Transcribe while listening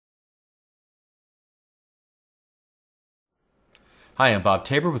Hi, I'm Bob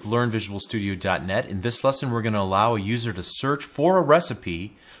Tabor with LearnVisualStudio.net. In this lesson, we're going to allow a user to search for a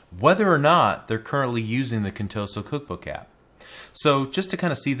recipe whether or not they're currently using the Contoso Cookbook app. So just to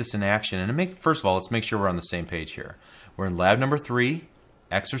kind of see this in action, and first of all, let's make sure we're on the same page here. We're in lab number 3,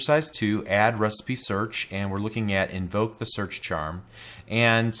 exercise 2, add recipe search, and we're looking at invoke the search charm.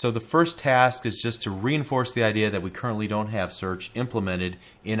 And so the first task is just to reinforce the idea that we currently don't have search implemented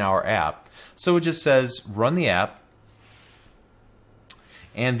in our app. So it just says run the app,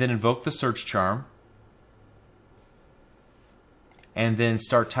 and then invoke the search charm, and then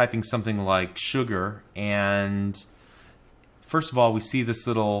start typing something like sugar. And first of all, we see this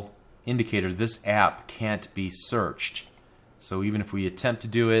little indicator, this app can't be searched. So even if we attempt to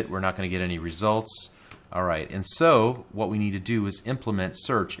do it, we're not going to get any results. All right, and so what we need to do is implement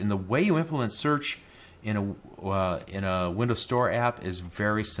search. And the way you implement search in a Windows Store app is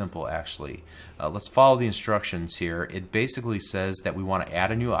very simple, actually. Let's follow the instructions here. It basically says that we want to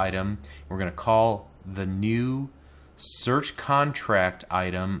add a new item. We're going to call the new search contract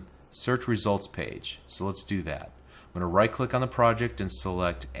item search results page. So let's do that. I'm going to right click on the project and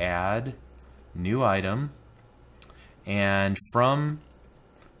select add new item. And from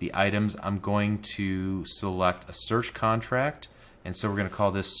the items, I'm going to select a search contract. And so we're going to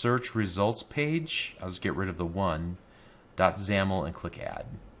call this search results page. I'll just get rid of the one, .xaml, and click add.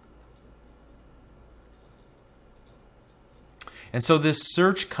 And so this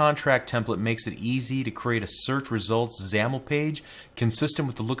search contract template makes it easy to create a search results XAML page consistent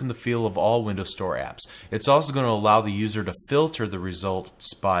with the look and the feel of all Windows Store apps. It's also going to allow the user to filter the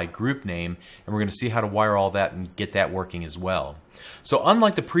results by group name, and we're going to see how to wire all that and get that working as well. So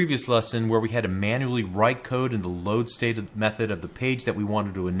unlike the previous lesson where we had to manually write code in the load state method of the page that we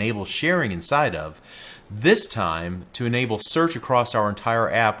wanted to enable sharing inside of, this time, to enable search across our entire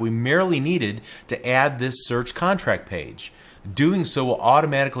app, we merely needed to add this search contract page. Doing so will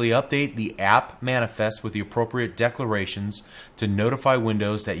automatically update the app manifest with the appropriate declarations to notify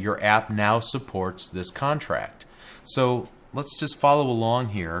Windows that your app now supports this contract. So let's just follow along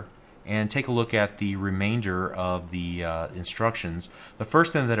here and take a look at the remainder of the instructions. The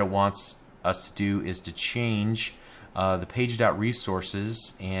first thing that it wants us to do is to change the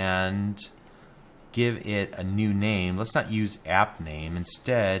page.resources and give it a new name. Let's not use app name.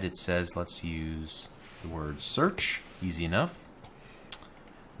 Instead, it says let's use the word search. Easy enough.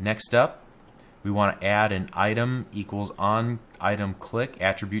 Next up, we want to add an item equals on item click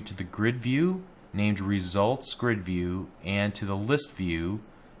attribute to the grid view named results grid view and to the list view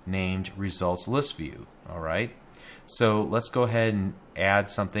named results list view. All right. So let's go ahead and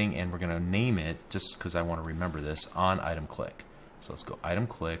add something, and we're going to name it, just because I want to remember this, on item click. So let's go item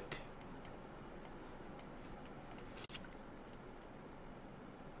click.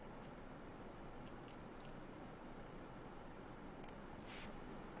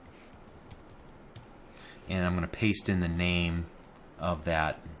 And I'm going to paste in the name of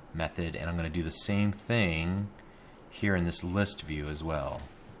that method, and I'm going to do the same thing here in this list view as well.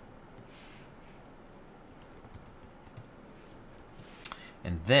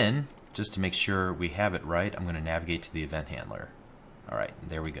 And then, just to make sure we have it right, I'm going to navigate to the event handler. All right,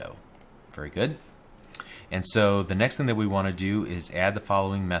 there we go. Very good. And so the next thing that we want to do is add the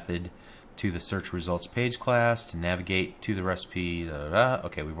following method to the search results page class to navigate to the recipe.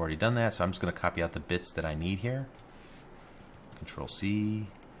 Okay, we've already done that, so I'm just going to copy out the bits that I need here. Control C,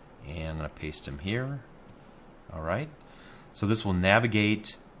 and I'm going to paste them here. All right. So this will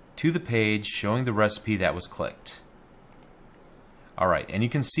navigate to the page showing the recipe that was clicked. All right, and you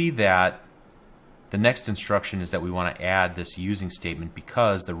can see that the next instruction is that we want to add this using statement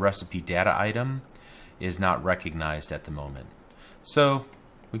because the recipe data item is not recognized at the moment. So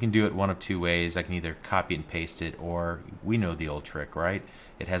we can do it one of two ways. I can either copy and paste it, or we know the old trick, right?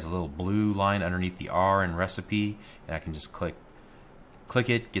 It has a little blue line underneath the R in recipe, and I can just click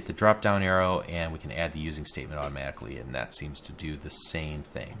it, get the drop down arrow, and we can add the using statement automatically, and that seems to do the same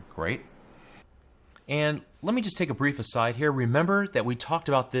thing. Great. And let me just take a brief aside here. Remember that we talked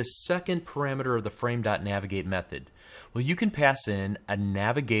about this second parameter of the frame.navigate method. Well, you can pass in a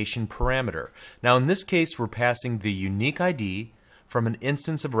navigation parameter. Now in this case, we're passing the unique ID from an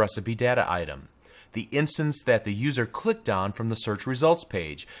instance of recipe data item, the instance that the user clicked on from the search results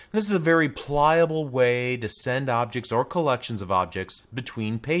page. This is a very pliable way to send objects or collections of objects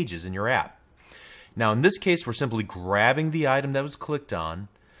between pages in your app. Now in this case, we're simply grabbing the item that was clicked on,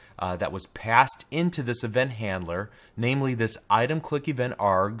 that was passed into this event handler, namely this item click event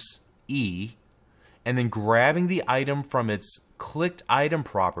args E, and then grabbing the item from its clicked item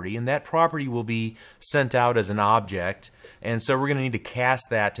property, and that property will be sent out as an object, and so we're going to need to cast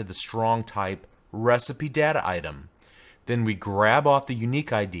that to the strong type recipe data item. Then we grab off the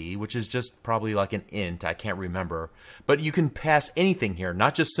unique ID, which is just probably like an int, I can't remember. But you can pass anything here,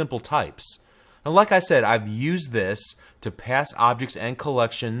 not just simple types. Now, like I said, I've used this to pass objects and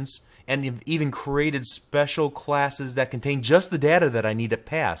collections, and even created special classes that contain just the data that I need to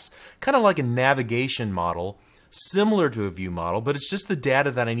pass. Kind of like a navigation model, similar to a view model, but it's just the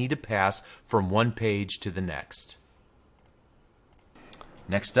data that I need to pass from one page to the next.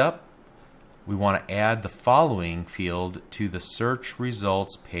 Next up, we want to add the following field to the search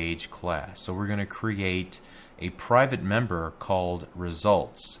results page class. So we're going to create a private member called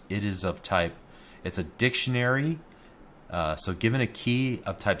results. It is of type, it's a dictionary. So given a key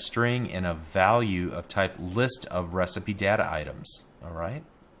of type string and a value of type list of recipe data items. All right.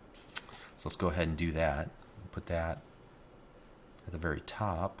 So let's go ahead and do that. Put that at the very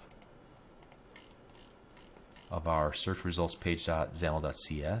top of our search results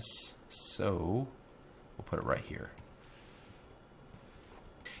page.xaml.cs. So we'll put it right here.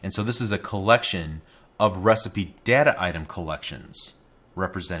 And so this is a collection of recipe data item collections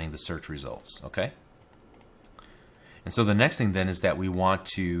representing the search results. Okay. And so the next thing then is that we want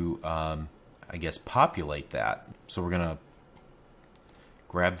to, I guess, populate that. So we're going to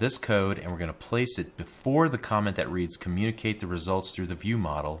grab this code and we're going to place it before the comment that reads communicate the results through the view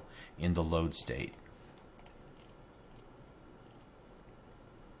model in the load state.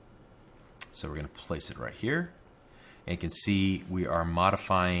 So we're going to place it right here. And you can see we are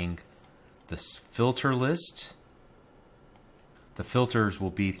modifying this filter list. The filters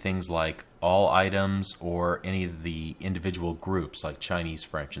will be things like all items or any of the individual groups like Chinese,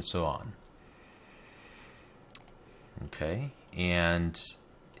 French, and so on. Okay, and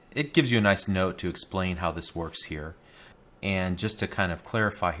it gives you a nice note to explain how this works here. And just to kind of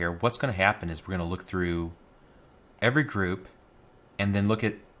clarify here, what's going to happen is we're going to look through every group and then look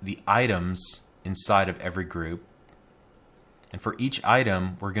at the items inside of every group. And for each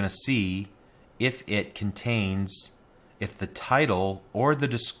item, we're going to see if it contains, if the title or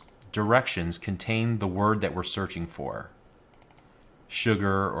the directions contain the word that we're searching for,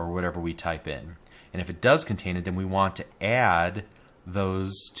 sugar or whatever we type in. And if it does contain it, then we want to add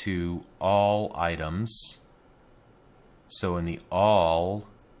those to all items. So in the all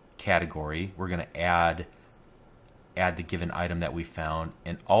category, we're going to add the given item that we found,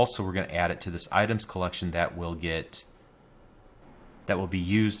 and also we're going to add it to this items collection that will be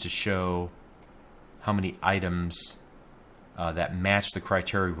used to show how many items that match the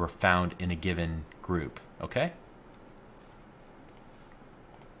criteria were found in a given group. Okay?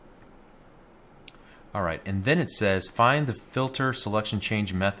 All right, and then it says find the filter selection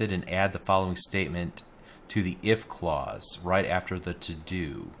change method and add the following statement to the if clause right after the to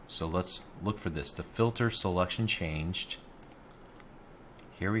do. So let's look for this. The filter selection changed.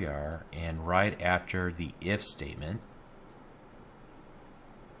 Here we are, and right after the if statement,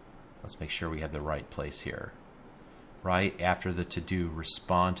 let's make sure we have the right place here. Right after the to do,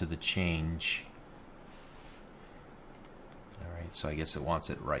 respond to the change. All right, so I guess it wants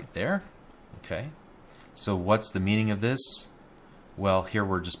it right there. Okay. So what's the meaning of this? Well, here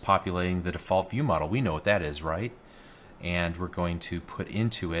we're just populating the default view model. We know what that is, right? And we're going to put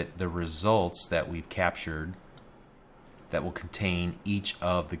into it the results that we've captured that will contain each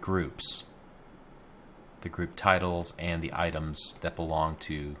of the groups, the group titles and the items that belong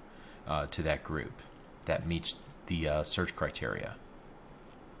to that group that meets the search criteria.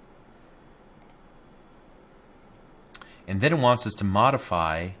 And then it wants us to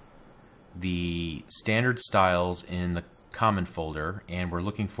modify the standard styles in the common folder, and we're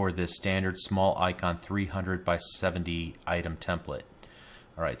looking for this standard small icon 300 by 70 item template.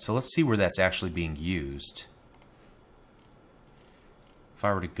 All right, so let's see where that's actually being used. If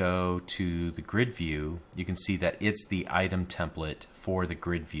I were to go to the grid view, you can see that it's the item template for the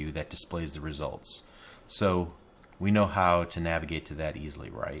grid view that displays the results. So we know how to navigate to that easily,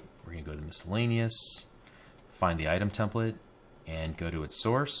 right? We're going to go to miscellaneous, find the item template, and go to its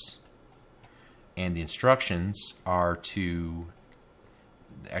source. And the instructions are to,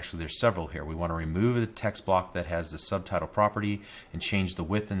 actually there's several here. We want to remove the text block that has the subtitle property and change the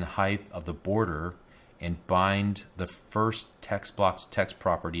width and height of the border and bind the first text block's text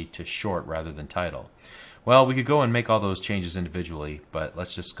property to short rather than title. Well, we could go and make all those changes individually, but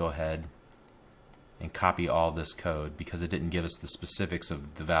let's just go ahead and copy all this code because it didn't give us the specifics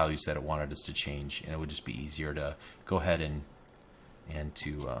of the values that it wanted us to change, and it would just be easier to go ahead and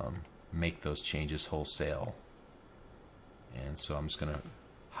to make those changes wholesale. And so I'm just going to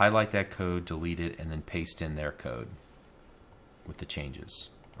highlight that code, delete it, and then paste in their code with the changes.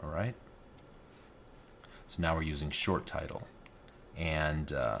 All right. So now we're using short title, and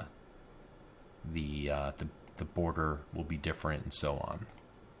the the border will be different and so on.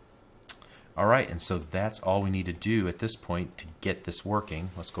 All right, and so that's all we need to do at this point to get this working.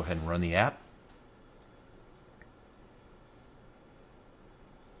 Let's go ahead and run the app.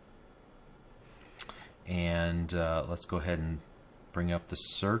 And let's go ahead and bring up the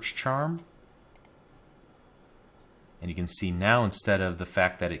search charm. And you can see now, instead of the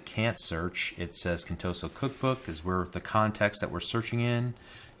fact that it can't search, it says Contoso Cookbook is where the context that we're searching in.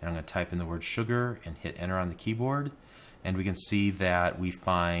 And I'm going to type in the word sugar and hit enter on the keyboard. And we can see that we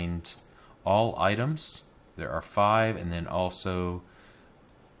find all items. There are 5, and then also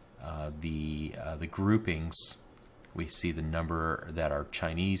the groupings. We see the number that are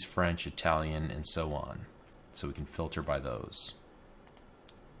Chinese, French, Italian, and so on. So we can filter by those.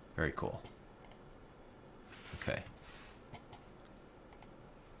 Very cool. Okay.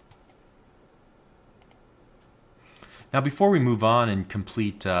 Now, before we move on and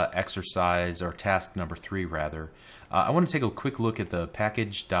complete exercise, or task number 3 rather, I want to take a quick look at the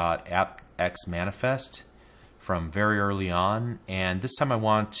package.appx manifest from very early on. And this time I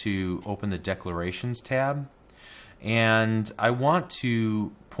want to open the declarations tab. And I want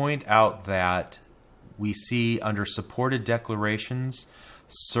to point out that we see under supported declarations,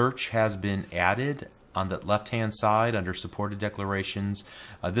 search has been added on the left-hand side under supported declarations.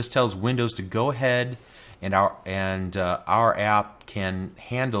 This tells Windows to go ahead and our app can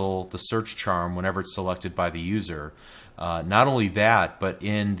handle the search charm whenever it's selected by the user. Not only that, but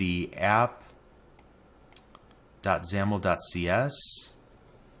in the app.xaml.cs,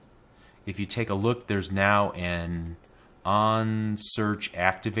 if you take a look, there's now an on search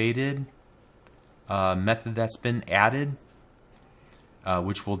activated method that's been added,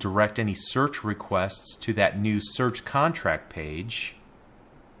 which will direct any search requests to that new search contract page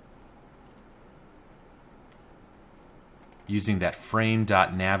using that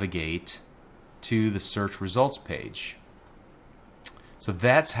frame.navigate to the search results page. So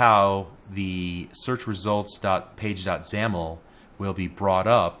that's how the search results.page.xaml will be brought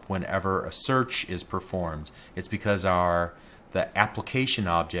up whenever a search is performed. It's because the application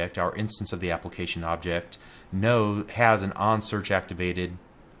object, our instance of the application object, has an on search activated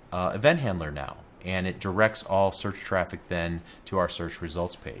event handler now, and it directs all search traffic then to our search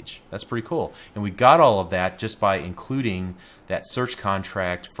results page. That's pretty cool. And we got all of that just by including that search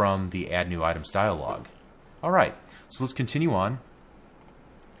contract from the Add New Items dialog. All right, so let's continue on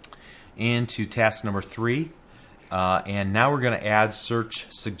into task number 3. And now we're going to add search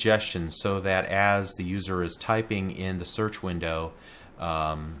suggestions so that as the user is typing in the search window,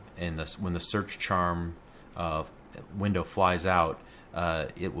 when the search charm window flies out,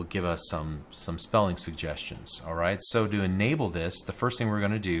 it will give us some spelling suggestions. All right, so to enable this, the first thing we're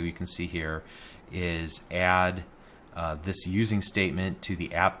going to do, you can see here, is add this using statement to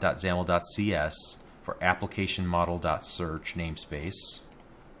the app.xaml.cs for application model.search namespace.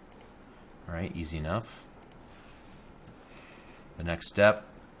 All right, easy enough. The next step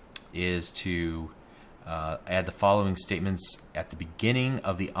is to add the following statements at the beginning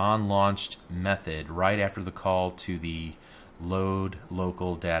of the onLaunched method, right after the call to the load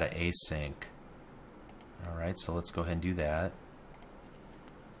local data async. All right, so let's go ahead and do that.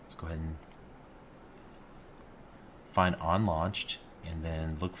 Let's go ahead and find onLaunched and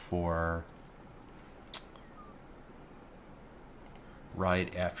then look for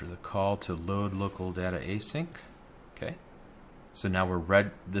right after the call to load local data async. Okay. So now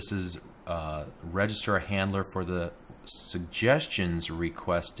this is register a handler for the suggestions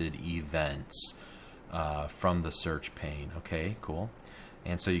requested events from the search pane. Okay, cool.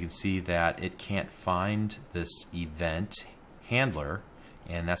 And so you can see that it can't find this event handler,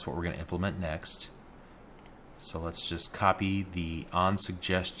 and that's what we're going to implement next. So let's just copy the on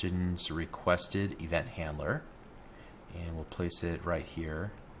suggestions requested event handler, and we'll place it right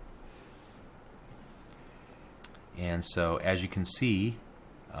here. And so as you can see,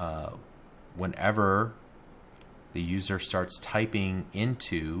 whenever the user starts typing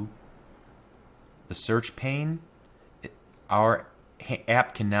into the search pane, our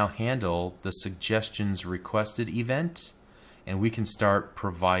app can now handle the suggestions requested event, and we can start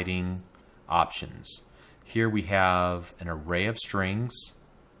providing options. Here we have an array of strings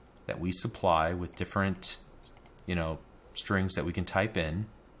that we supply with different, strings that we can type in.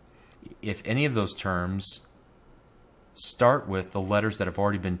 If any of those terms start with the letters that have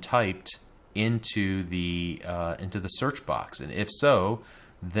already been typed into the search box, and if so,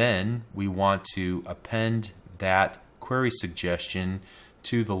 then we want to append that query suggestion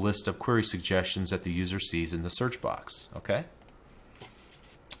to the list of query suggestions that the user sees in the search box. Okay,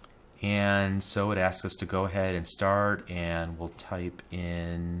 and so it asks us to go ahead and start, and we'll type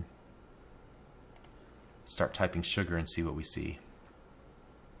in start typing sugar and see what we see.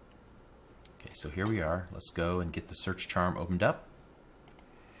 Okay, so here we are. Let's go and get the search charm opened up.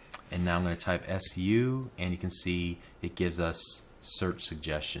 And now I'm going to type SU, and you can see it gives us search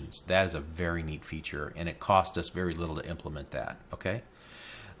suggestions. That is a very neat feature, and it cost us very little to implement that. Okay,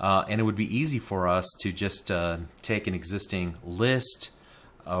 and it would be easy for us to just take an existing list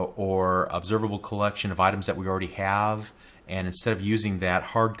or observable collection of items that we already have, and instead of using that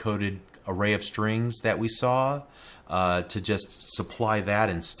hard-coded array of strings that we saw, to just supply that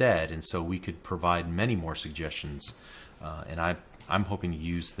instead, and so we could provide many more suggestions. And I'm hoping to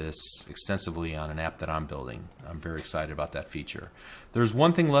use this extensively on an app that I'm building. I'm very excited about that feature. There's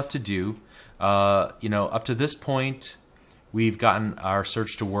one thing left to do. You know, up to this point, we've gotten our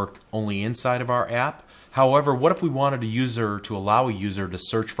search to work only inside of our app. However, what if we wanted a user to allow a user to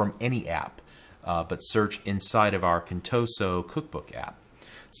search from any app, but search inside of our Contoso Cookbook app?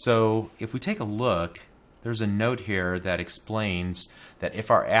 So if we take a look, there's a note here that explains that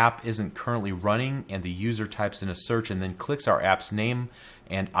if our app isn't currently running and the user types in a search and then clicks our app's name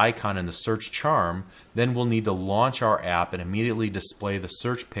and icon in the search charm, then we'll need to launch our app and immediately display the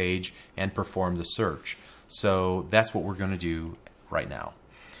search page and perform the search. So that's what we're going to do right now.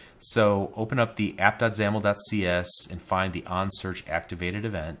 So open up the app.xaml.cs and find the onSearch activated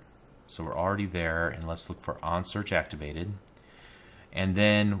event. So we're already there, and let's look for onSearch activated. And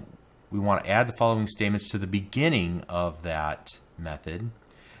then we want to add the following statements to the beginning of that method.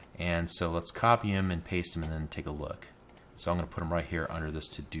 And so let's copy them and paste them and then take a look. So I'm going to put them right here under this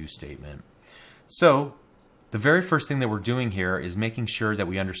to-do statement. So the very first thing that we're doing here is making sure that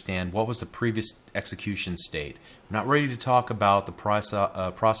we understand what was the previous execution state. We're not ready to talk about the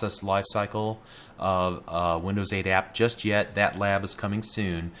process lifecycle of Windows 8 app just yet. That lab is coming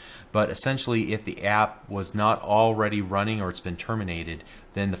soon. But essentially, if the app was not already running or it's been terminated,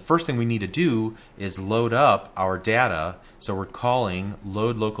 then the first thing we need to do is load up our data. So we're calling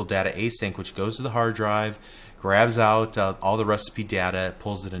load local data async, which goes to the hard drive, grabs out all the recipe data,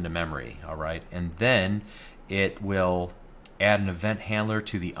 pulls it into memory. All right, and then it will add an event handler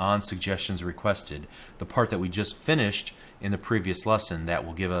to the on suggestions requested, the part that we just finished in the previous lesson that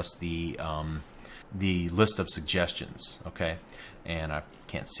will give us the list of suggestions. Okay, and I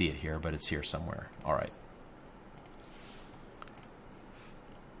can't see it here, but it's here somewhere. All right.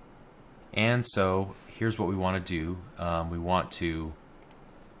 And so here's what we want to do. We want to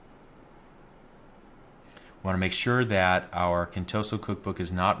make sure that our Contoso Cookbook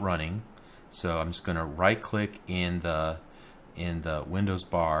is not running. So I'm just going to right-click in the Windows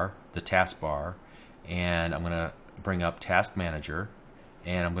bar, the task bar, and I'm going to bring up Task Manager,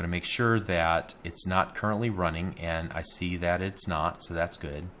 and I'm going to make sure that it's not currently running, and I see that it's not, so that's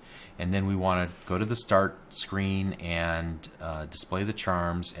good. And then we want to go to the Start screen and display the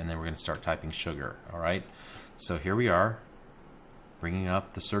charms, and then we're going to start typing sugar. All right, so here we are, bringing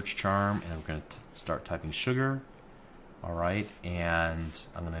up the search charm, and we're going to start typing sugar. All right, and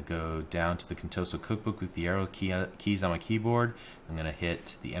I'm going to go down to the Contoso Cookbook with the arrow keys on my keyboard. I'm going to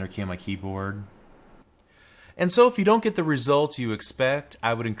hit the Enter key on my keyboard. And so if you don't get the results you expect,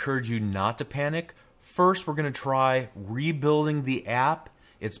 I would encourage you not to panic. First, we're going to try rebuilding the app.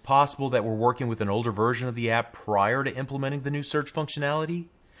 It's possible that we're working with an older version of the app prior to implementing the new search functionality.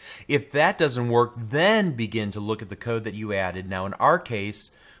 If that doesn't work, then begin to look at the code that you added. Now, in our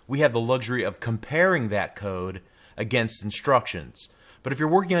case, we have the luxury of comparing that code against instructions. But if you're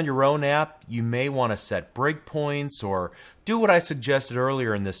working on your own app, you may want to set breakpoints or do what I suggested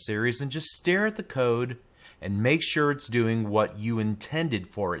earlier in this series and just stare at the code and make sure it's doing what you intended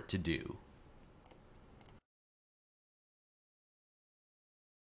for it to do.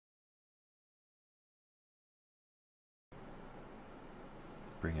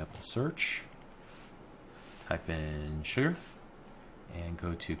 Bring up the search, type in sugar, and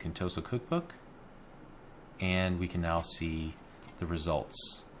go to Contoso Cookbook, and we can now see the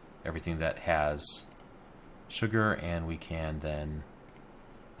results, everything that has sugar, and we can then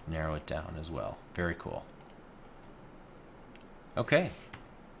narrow it down as well. Very cool. Okay.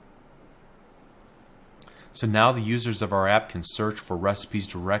 So now the users of our app can search for recipes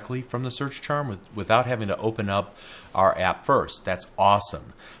directly from the search charm without having to open up our app first. That's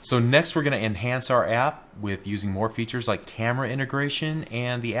awesome. So next we're going to enhance our app with using more features like camera integration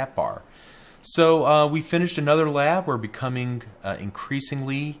and the app bar. So we finished another lab. We're becoming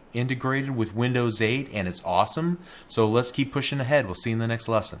increasingly integrated with Windows 8, and it's awesome. So let's keep pushing ahead. We'll see you in the next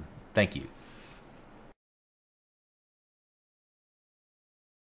lesson. Thank you.